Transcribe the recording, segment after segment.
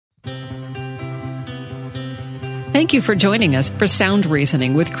Thank you for joining us for Sound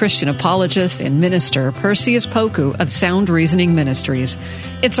Reasoning with Christian apologist and minister Perseus Poku of Sound Reasoning Ministries.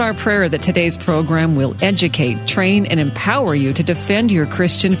 It's our prayer that today's program will educate, train, and empower you to defend your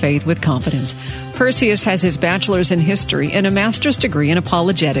Christian faith with confidence. Perseus has his bachelor's in history and a master's degree in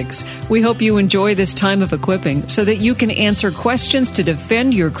apologetics. We hope you enjoy this time of equipping so that you can answer questions to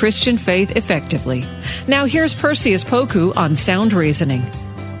defend your Christian faith effectively. Now here's Perseus Poku on Sound Reasoning.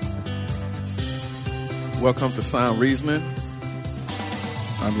 Welcome to Sound Reasoning.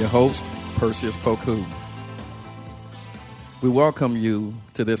 I'm your host, Perseus Poku. We welcome you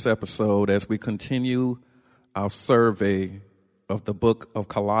to this episode as we continue our survey of the book of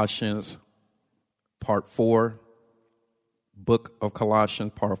Colossians, part 4. Book of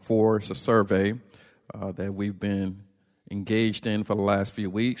Colossians, part 4 is a survey that we've been engaged in for the last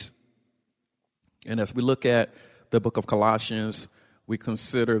few weeks. And as we look at the book of Colossians, we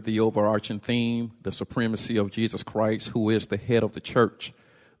consider the overarching theme, the supremacy of Jesus Christ, who is the head of the church.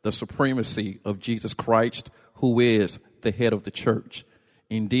 The supremacy of Jesus Christ, who is the head of the church.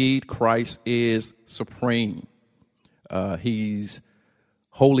 Indeed, Christ is supreme. He's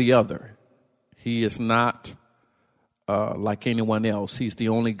wholly other. He is not like anyone else. He's the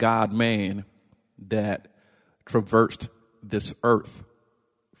only God-man that traversed this earth.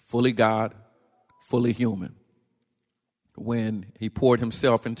 Fully God, fully human. When he poured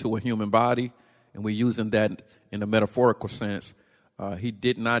himself into a human body, and we're using that in a metaphorical sense, he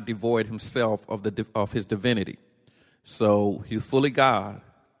did not devoid himself of his divinity. So he's fully God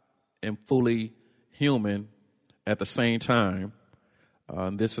and fully human at the same time.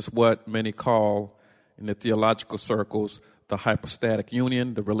 This is what many call, in the theological circles, the hypostatic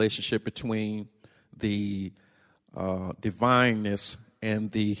union, the relationship between the divineness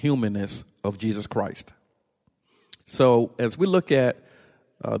and the humanness of Jesus Christ. So as we look at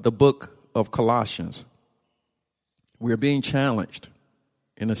the book of Colossians, we're being challenged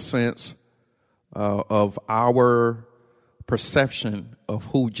in a sense of our perception of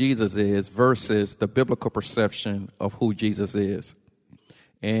who Jesus is versus the biblical perception of who Jesus is.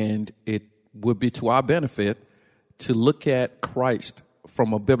 And it would be to our benefit to look at Christ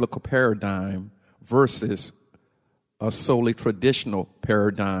from a biblical paradigm versus a solely traditional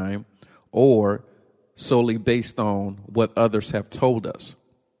paradigm or solely based on what others have told us.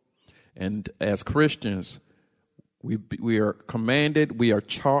 And as Christians, we are commanded, we are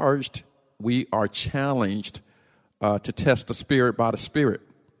charged, we are challenged to test the Spirit by the Spirit,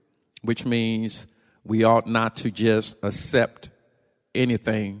 which means we ought not to just accept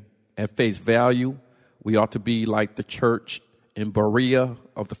anything at face value. We ought to be like the church in Berea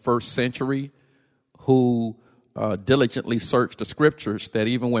of the first century who diligently searched the scriptures, that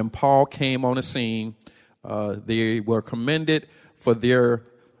even when Paul came on the scene, they were commended for their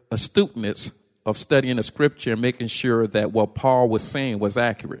astuteness of studying the scripture and making sure that what Paul was saying was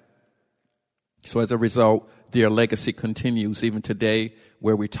accurate. So as a result, their legacy continues even today,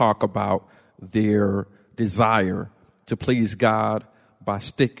 where we talk about their desire to please God by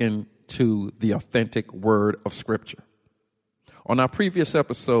sticking to the authentic word of scripture. On our previous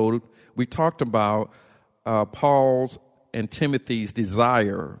episode, we talked about Paul's and Timothy's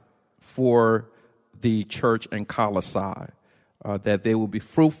desire for the church in Colossae, that they will be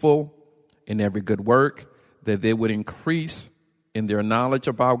fruitful in every good work, that they would increase in their knowledge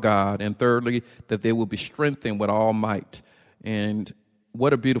about God, and thirdly, that they will be strengthened with all might. And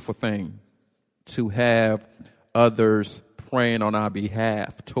what a beautiful thing to have others praying on our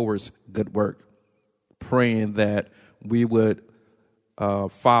behalf towards good work, praying that we would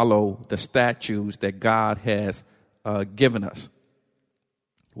follow the statutes that God has given us.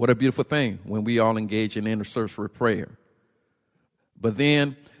 What a beautiful thing when we all engage in intercessory prayer. But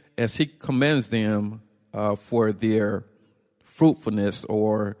then, as he commends them for their fruitfulness,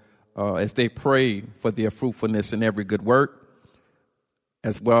 or as they pray for their fruitfulness in every good work,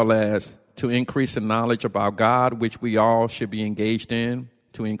 as well as to increase in knowledge about God, which we all should be engaged in,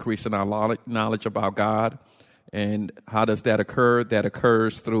 to increase in our knowledge about God. And how does that occur? That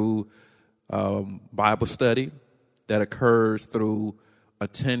occurs through Bible study. That occurs through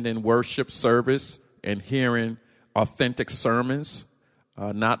attending worship service and hearing authentic sermons,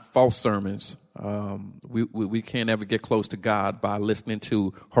 not false sermons. We can't ever get close to God by listening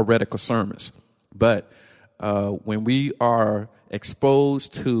to heretical sermons. But when we are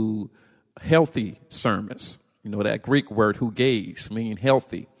exposed to healthy sermons, that Greek word huges, meaning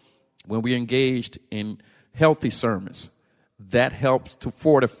healthy, when we're engaged in healthy sermons, that helps to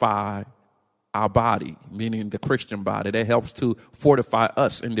fortify our body, meaning the Christian body. That helps to fortify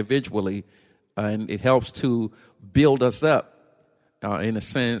us individually, and it helps to build us up in a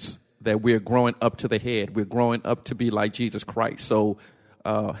sense that we're growing up to the head. We're growing up to be like Jesus Christ. So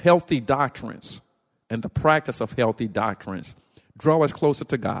healthy doctrines and the practice of healthy doctrines draw us closer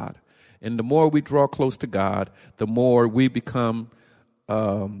to God. And the more we draw close to God, the more we become,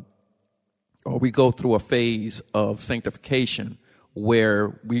 or we go through a phase of sanctification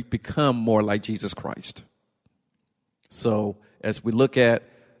where we become more like Jesus Christ. So as we look at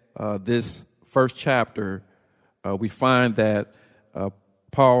this first chapter, we find that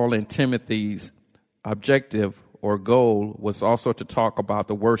Paul and Timothy's objective or goal was also to talk about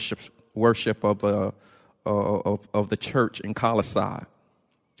the worship of the church in Colossae.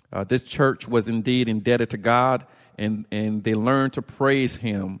 This church was indeed indebted to God, and they learned to praise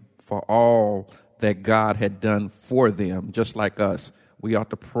him for all that God had done for them. Just like us, we ought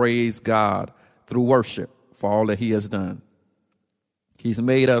to praise God through worship for all that he has done. He's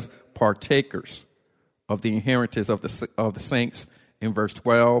made us partakers of the inheritance of the saints in verse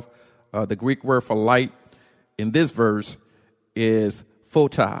 12. The Greek word for light in this verse is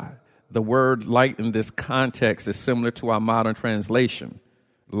photai. The word light in this context is similar to our modern translation.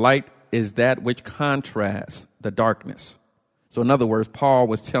 Light is that which contrasts the darkness. So in other words, Paul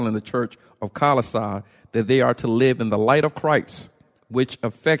was telling the church of Colossae that they are to live in the light of Christ, which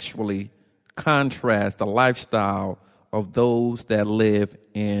effectually contrasts the lifestyle of those that live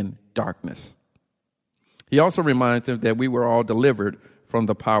in darkness. He also reminds them that we were all delivered from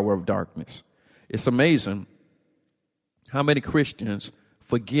the power of darkness. It's amazing how many Christians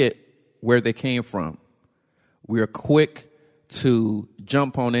forget where they came from. We are quick to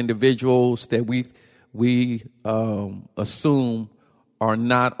jump on individuals that we assume are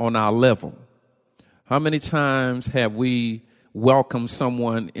not on our level. How many times have we welcomed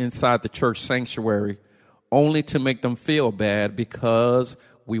someone inside the church sanctuary only to make them feel bad because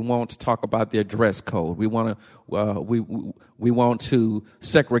we want to talk about their dress code? We want to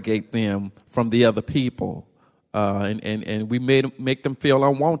segregate them from the other people, and we make them feel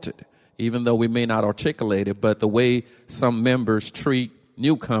unwanted, even though we may not articulate it. But the way some members treat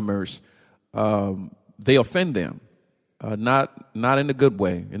newcomers, they offend them, not in a good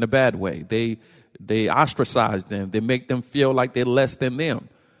way, in a bad way. They ostracize them. They make them feel like they're less than them.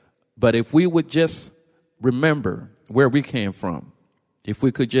 But if we would just remember where we came from, if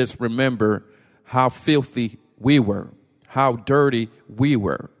we could just remember how filthy we were, how dirty we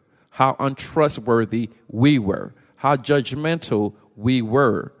were, how untrustworthy we were, how judgmental we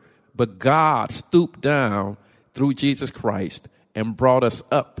were, but God stooped down through Jesus Christ and brought us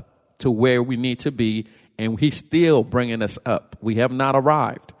up to where we need to be, and he's still bringing us up. We have not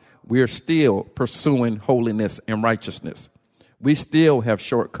arrived. We are still pursuing holiness and righteousness. We still have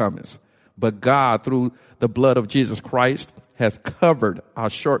shortcomings, but God, through the blood of Jesus Christ, has covered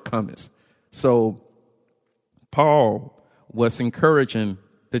our shortcomings. So Paul was encouraging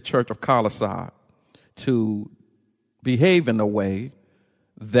the church of Colossae to behave in a way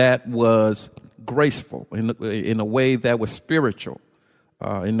that was graceful, in a way that was spiritual,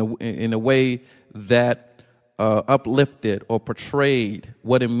 in a way that uplifted or portrayed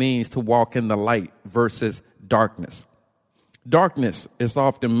what it means to walk in the light versus darkness. Darkness is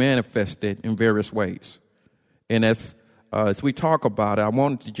often manifested in various ways. And as we talk about it, I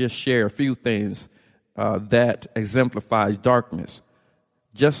wanted to just share a few things that exemplifies darkness,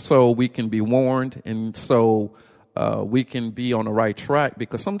 just so we can be warned and so we can be on the right track,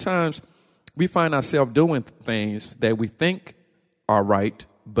 because sometimes we find ourselves doing things that we think are right,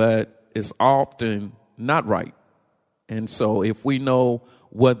 but it's often not right. And so if we know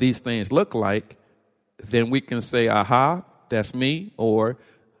what these things look like, then we can say, aha, that's me, or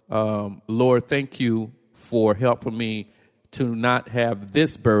Lord, thank you for helping me to not have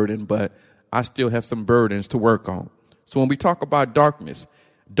this burden, but I still have some burdens to work on. So when we talk about darkness,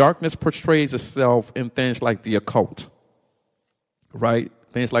 darkness portrays itself in things like the occult, right?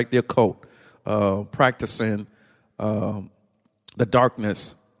 Things like the occult, practicing the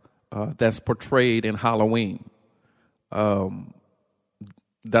darkness that's portrayed in Halloween.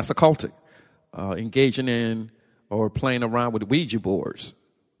 That's occultic. Engaging in or playing around with Ouija boards,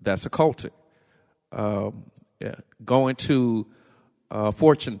 that's occultic. Going to a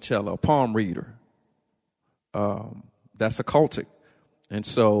fortune teller, a palm reader, that's occultic. And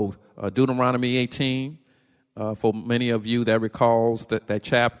so Deuteronomy 18, for many of you that recalls that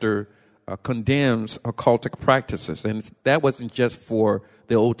chapter, condemns occultic practices. And that wasn't just for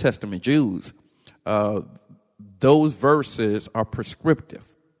the Old Testament Jews. Those verses are prescriptive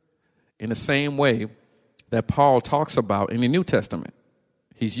in the same way that Paul talks about in the New Testament.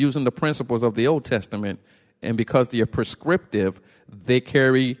 He's using the principles of the Old Testament, and because they are prescriptive, they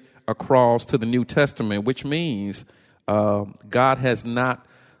carry across to the New Testament, which means God has not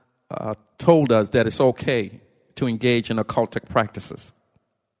told us that it's okay to engage in occultic practices.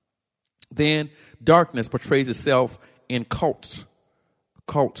 Then darkness portrays itself in cults,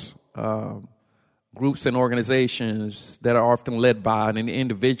 groups and organizations that are often led by an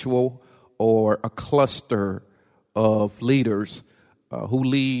individual or a cluster of leaders who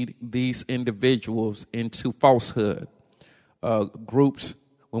lead these individuals into falsehood. Groups,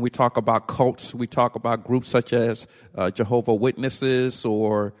 when we talk about cults, we talk about groups such as Jehovah's Witnesses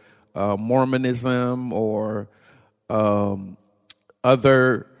or Mormonism or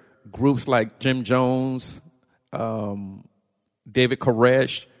other groups like Jim Jones, David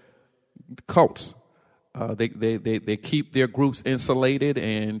Koresh, cults. They keep their groups insulated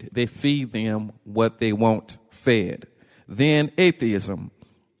and they feed them what they want fed. Then atheism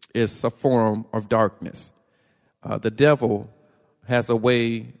is a form of darkness. The devil has a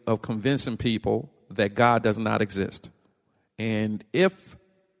way of convincing people that God does not exist. And if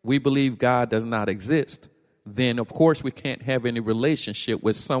we believe God does not exist, then of course we can't have any relationship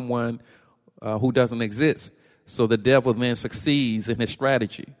with someone who doesn't exist. So the devil then succeeds in his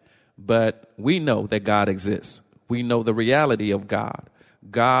strategy. But we know that God exists. We know the reality of God.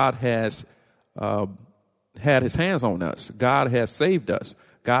 God has had his hands on us. God has saved us.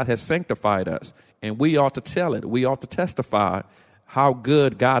 God has sanctified us. And we ought to tell it. We ought to testify how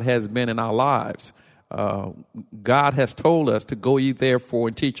good God has been in our lives. God has told us to go ye therefore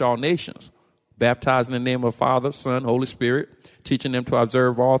and teach all nations, baptizing in the name of the Father, Son, Holy Spirit, teaching them to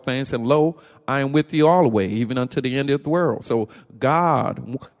observe all things. And lo, I am with you all the way, even unto the end of the world. So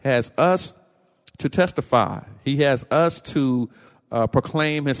God has us to testify. He has us to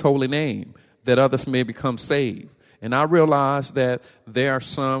proclaim his holy name, that others may become saved. And I realize that there are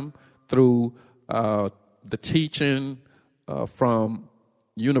some through the teaching from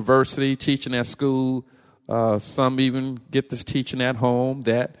university, teaching at school, some even get this teaching at home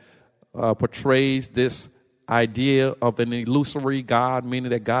that portrays this idea of an illusory God,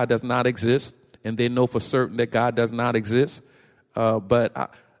 meaning that God does not exist, and they know for certain that God does not exist.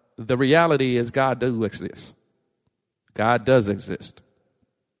 But the reality is God does exist. God does exist.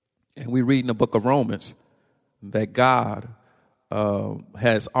 And we read in the book of Romans that God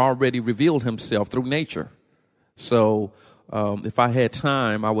has already revealed himself through nature. So if I had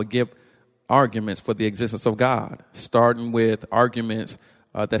time, I would give arguments for the existence of God, starting with arguments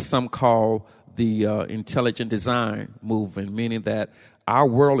that some call the intelligent design movement, meaning that our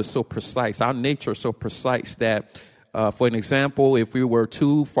world is so precise, our nature is so precise that, for an example, if we were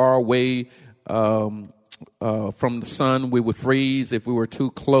too far away from the sun, we would freeze. If we were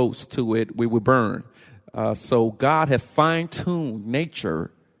too close to it, we would burn. So God has fine-tuned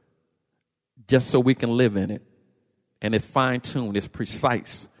nature just so we can live in it. And it's fine-tuned, it's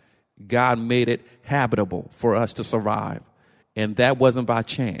precise. God made it habitable for us to survive. And that wasn't by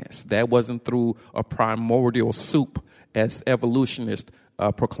chance. That wasn't through a primordial soup, as evolutionists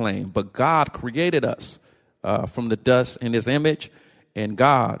proclaim. But God created us from the dust in his image, and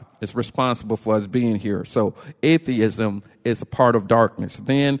God is responsible for us being here. So atheism is a part of darkness.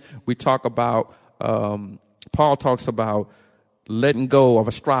 Then we talk about, Paul talks about letting go of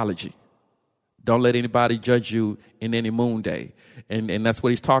astrology. Don't let anybody judge you in any moon day. And that's what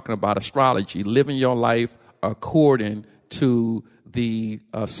he's talking about, astrology, living your life according to the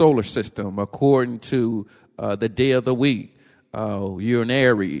solar system, according to the day of the week. You're an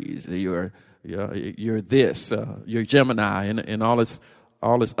Aries, you're this, you're Gemini, and all this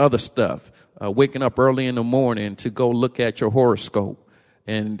other stuff. Waking up early in the morning to go look at your horoscope.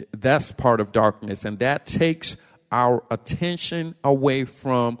 And that's part of darkness. And that takes our attention away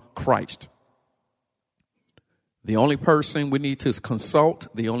from Christ. The only person we need to consult,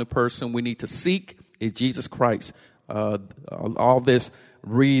 the only person we need to seek is Jesus Christ. All this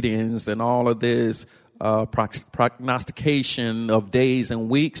readings and all of this prognostication of days and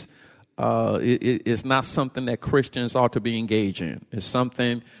weeks is not something that Christians ought to be engaged in. It's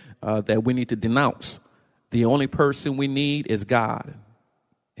something that we need to denounce. The only person we need is God.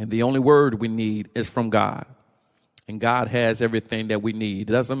 And the only word we need is from God. And God has everything that we need.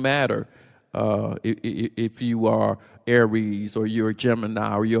 It doesn't matter if you are Aries or you're a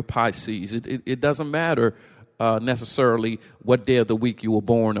Gemini or you're Pisces. It doesn't matter necessarily what day of the week you were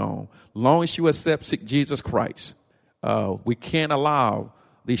born on. Long as you accept Jesus Christ, we can't allow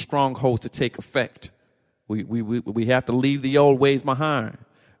these strongholds to take effect. We have to leave the old ways behind.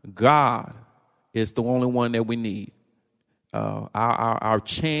 God is the only one that we need. Our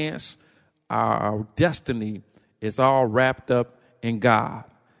chance, our destiny is all wrapped up in God.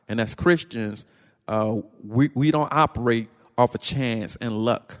 And as Christians, we don't operate off of chance and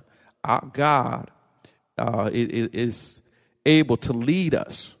luck. Our God is able to lead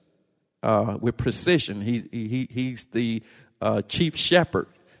us with precision. He's the chief shepherd.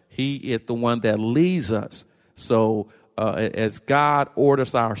 He is the one that leads us. So as God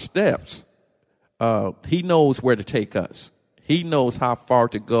orders our steps, he knows where to take us. He knows how far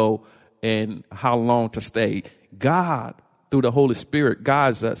to go and how long to stay. God, through the Holy Spirit,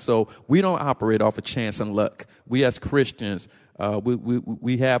 guides us. So we don't operate off of chance and luck. We as Christians,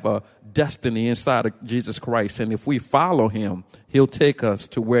 we have a destiny inside of Jesus Christ. And if we follow him, he'll take us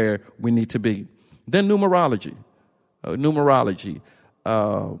to where we need to be. Then numerology,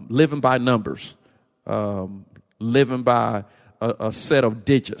 living by numbers, living by a set of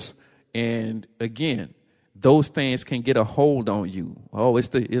digits. And again, those things can get a hold on you. Oh, it's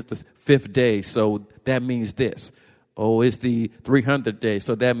the fifth day, so that means this. Oh, it's the 300th day,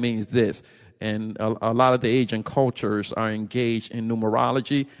 so that means this. And a lot of the Asian cultures are engaged in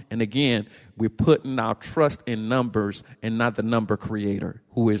numerology. And again, we're putting our trust in numbers and not the number creator,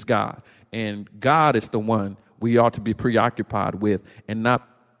 who is God. And God is the one we ought to be preoccupied with and not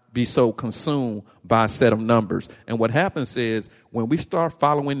be so consumed by a set of numbers. And what happens is when we start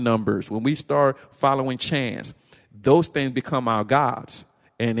following numbers, when we start following chance, those things become our gods.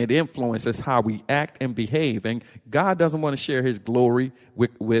 And it influences how we act and behave. And God doesn't want to share his glory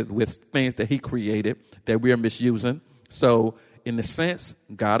with things that he created that we are misusing. So in the sense,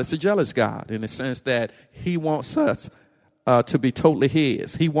 God is a jealous God, in the sense that he wants us to be totally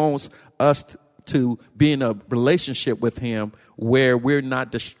his. He wants us to be in a relationship with him where we're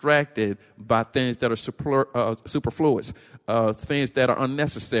not distracted by things that are superfluous, things that are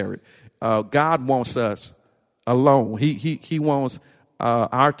unnecessary. God wants us alone. He wants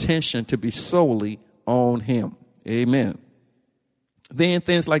our attention to be solely on him. Amen. Then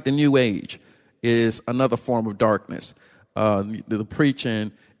things like the New Age is another form of darkness. The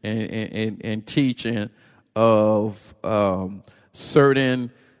preaching and teaching of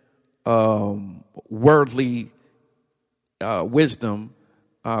certain worldly wisdom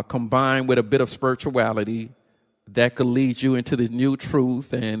combined with a bit of spirituality that could lead you into this new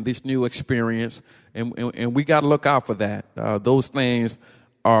truth and this new experience. And we got to look out for that. Those things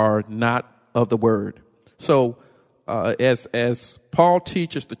are not of the word. So as Paul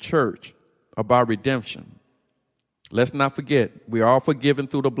teaches the church about redemption, let's not forget, we are all forgiven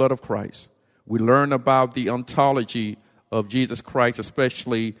through the blood of Christ. We learn about the ontology of Jesus Christ,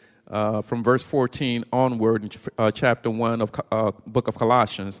 especially from verse 14 onward in chapter 1 of book of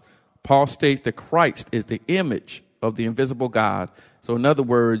Colossians. Paul states that Christ is the image of the invisible God. So in other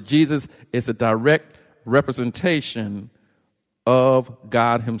words, Jesus is a direct representation of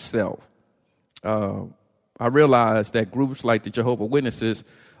God himself. I realize that groups like the Jehovah's Witnesses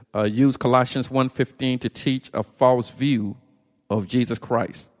use Colossians 1:15 to teach a false view of Jesus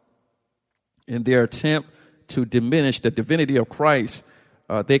Christ. In their attempt to diminish the divinity of Christ,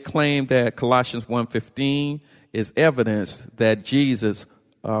 they claim that Colossians 1:15 is evidence that Jesus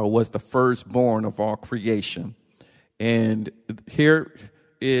was the firstborn of all creation. And here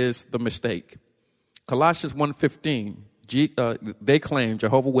is the mistake. Colossians 1:15, they claim,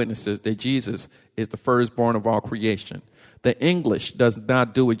 Jehovah's Witnesses, that Jesus is the firstborn of all creation. The English does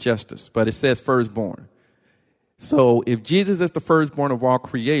not do it justice, but it says firstborn. So if Jesus is the firstborn of all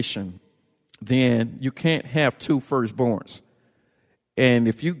creation, then you can't have two firstborns. And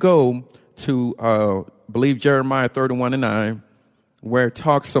if you go to, I believe, Jeremiah 31:9, where it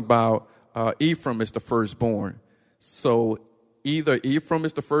talks about Ephraim is the firstborn. So either Ephraim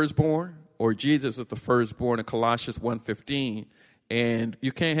is the firstborn or Jesus is the firstborn in Colossians 1:15. And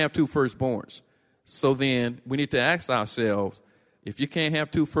you can't have two firstborns. So then we need to ask ourselves, if you can't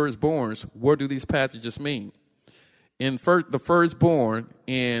have two firstborns, what do these passages mean? The firstborn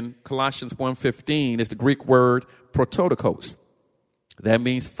in Colossians 1:15 is the Greek word prototokos. That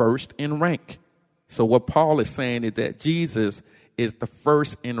means first in rank. So what Paul is saying is that Jesus is the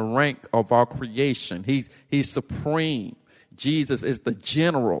first in rank of our creation. He's supreme. Jesus is the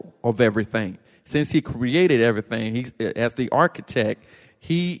general of everything. Since he created everything, he's as the architect,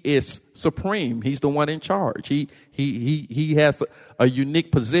 he is supreme. He's the one in charge. He has a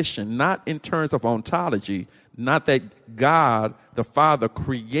unique position, not in terms of ontology, not that God the Father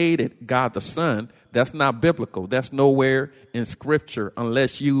created God the Son. That's not biblical. That's nowhere in Scripture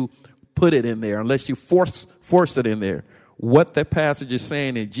unless you put it in there, unless you force it in there. What that passage is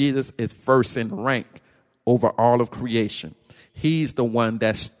saying is Jesus is first in rank over all of creation. He's the one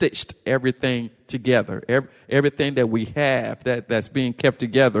that stitched everything together. Everything that we have that's being kept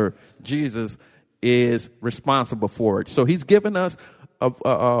together, Jesus is responsible for it. So he's given us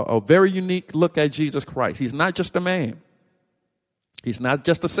a very unique look at Jesus Christ. He's not just a man. He's not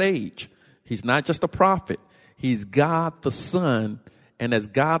just a sage. He's not just a prophet. He's God the Son, And as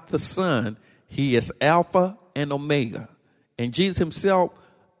God the Son, he is Alpha and Omega. And Jesus himself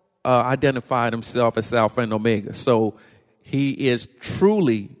identified himself as Alpha and Omega. So he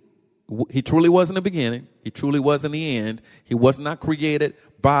truly was in the beginning. He truly was in the end. He was not created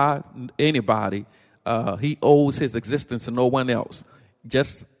by anybody. He owes his existence to no one else.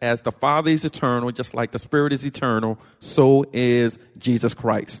 Just as the Father is eternal, just like the Spirit is eternal, so is Jesus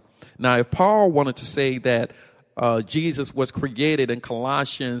Christ. Now, if Paul wanted to say that Jesus was created in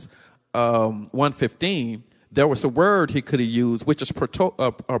Colossians 1:15, there was a word he could have used, which is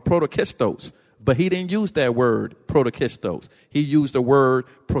protokistos. But he didn't use that word, protokistos. He used the word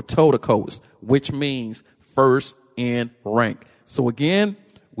prototokos, which means first in rank. So again,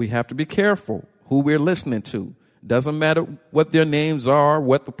 we have to be careful who we're listening to. Doesn't matter what their names are,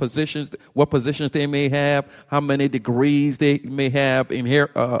 what positions they may have, how many degrees they may have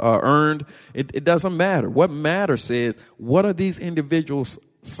earned. It doesn't matter. What matters is, what are these individuals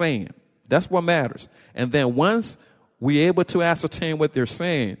saying? That's what matters. And then once we're able to ascertain what they're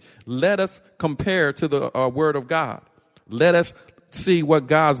saying, let us compare to the Word of God. Let us see what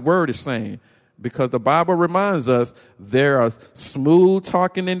God's Word is saying. Because the Bible reminds us there are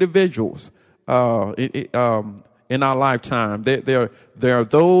smooth-talking individuals in our lifetime. There are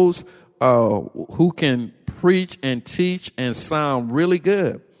those who can preach and teach and sound really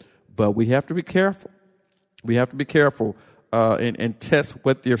good. But we have to be careful. We have to be careful and test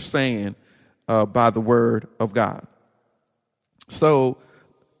what they're saying by the Word of God. So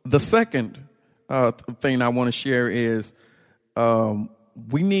the second thing I want to share is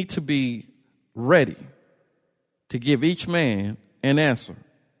we need to be ready to give each man an answer,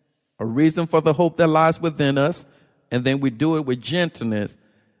 a reason for the hope that lies within us, and then we do it with gentleness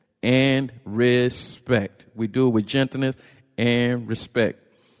and respect. We do it with gentleness and respect.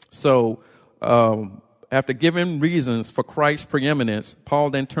 So after giving reasons for Christ's preeminence, Paul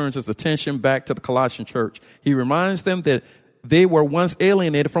then turns his attention back to the Colossian church. He reminds them that they were once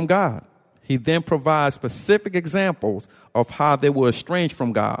alienated from God. He then provides specific examples of how they were estranged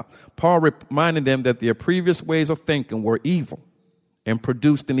from God. Paul reminded them that their previous ways of thinking were evil and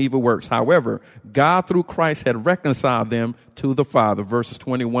produced in evil works. However, God through Christ had reconciled them to the Father, verses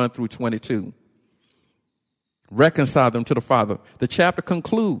 21 through 22. Reconciled them to the Father. The chapter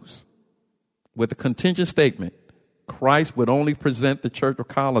concludes with a contingent statement. Christ would only present the church of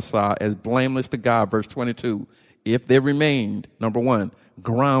Colossae as blameless to God, verse 22, if they remained, number one,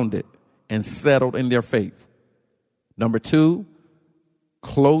 grounded and settled in their faith. Number two,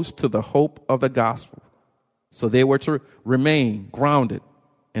 close to the hope of the gospel. So they were to remain grounded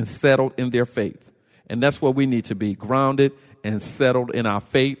and settled in their faith. And that's what we need to be, grounded and settled in our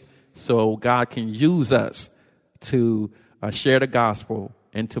faith, so God can use us to share the gospel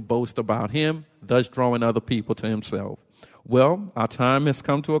and to boast about him, thus drawing other people to himself. Well, our time has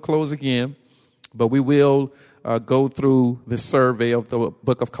come to a close again, but we will go through the survey of the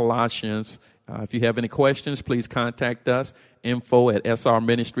book of Colossians. If you have any questions, please contact us,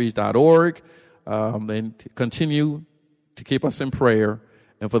 info@srministries.org, and continue to keep us in prayer.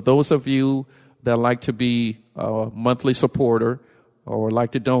 And for those of you that like to be a monthly supporter or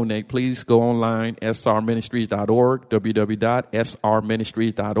like to donate, please go online, srministries.org,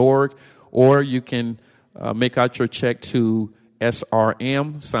 www.srministries.org, or you can make out your check to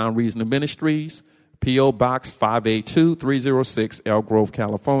SRM, Sound Reasoning Ministries, P.O. Box 582-306, Elk Grove,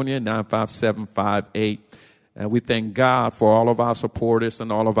 California, 95758. And we thank God for all of our supporters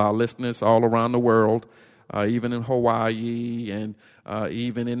and all of our listeners all around the world, even in Hawaii and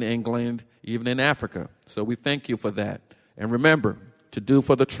even in England, even in Africa. So we thank you for that. And remember to do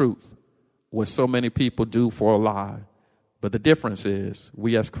for the truth what so many people do for a lie. But the difference is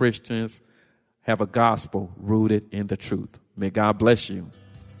we as Christians have a gospel rooted in the truth. May God bless you.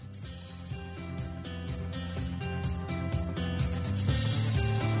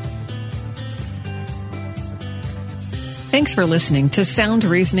 Thanks for listening to Sound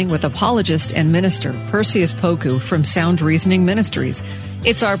Reasoning with apologist and minister Perseus Poku from Sound Reasoning Ministries.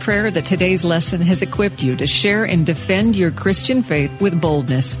 It's our prayer that today's lesson has equipped you to share and defend your Christian faith with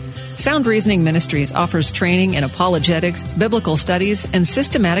boldness. Sound Reasoning Ministries offers training in apologetics, biblical studies, and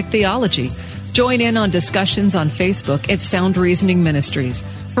systematic theology. Join in on discussions on Facebook at Sound Reasoning Ministries.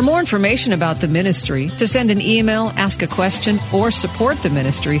 For more information about the ministry, to send an email, ask a question, or support the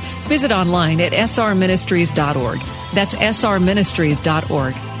ministry, visit online at srministries.org. That's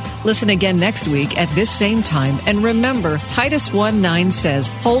srministries.org. Listen again next week at this same time. And remember, Titus 1:9 says,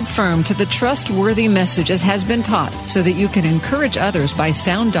 hold firm to the trustworthy message as has been taught, so that you can encourage others by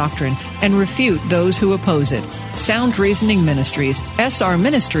sound doctrine and refute those who oppose it. Sound Reasoning Ministries,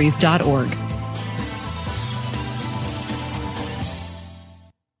 srministries.org.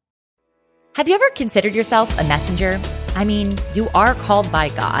 Have you ever considered yourself a messenger? I mean, you are called by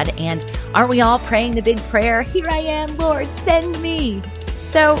God, and aren't we all praying the big prayer, "Here I am, Lord, send me"?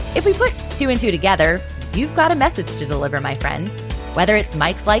 So if we put two and two together, you've got a message to deliver, my friend. Whether it's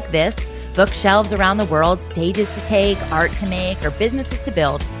mics like this, bookshelves around the world, stages to take, art to make, or businesses to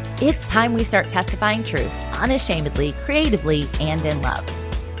build, it's time we start testifying truth unashamedly, creatively, and in love.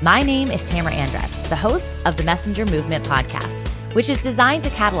 My name is Tamara Andress, the host of the Messenger Movement podcast, which is designed to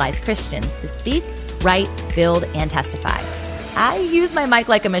catalyze Christians to speak, write, build, and testify. I use my mic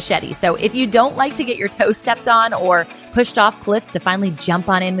like a machete, so if you don't like to get your toes stepped on or pushed off cliffs to finally jump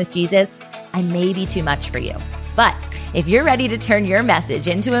on in with Jesus, I may be too much for you. But if you're ready to turn your message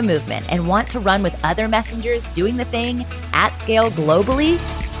into a movement and want to run with other messengers doing the thing at scale globally,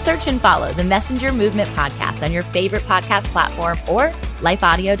 search and follow the Messenger Movement podcast on your favorite podcast platform or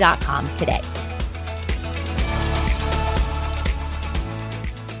lifeaudio.com today.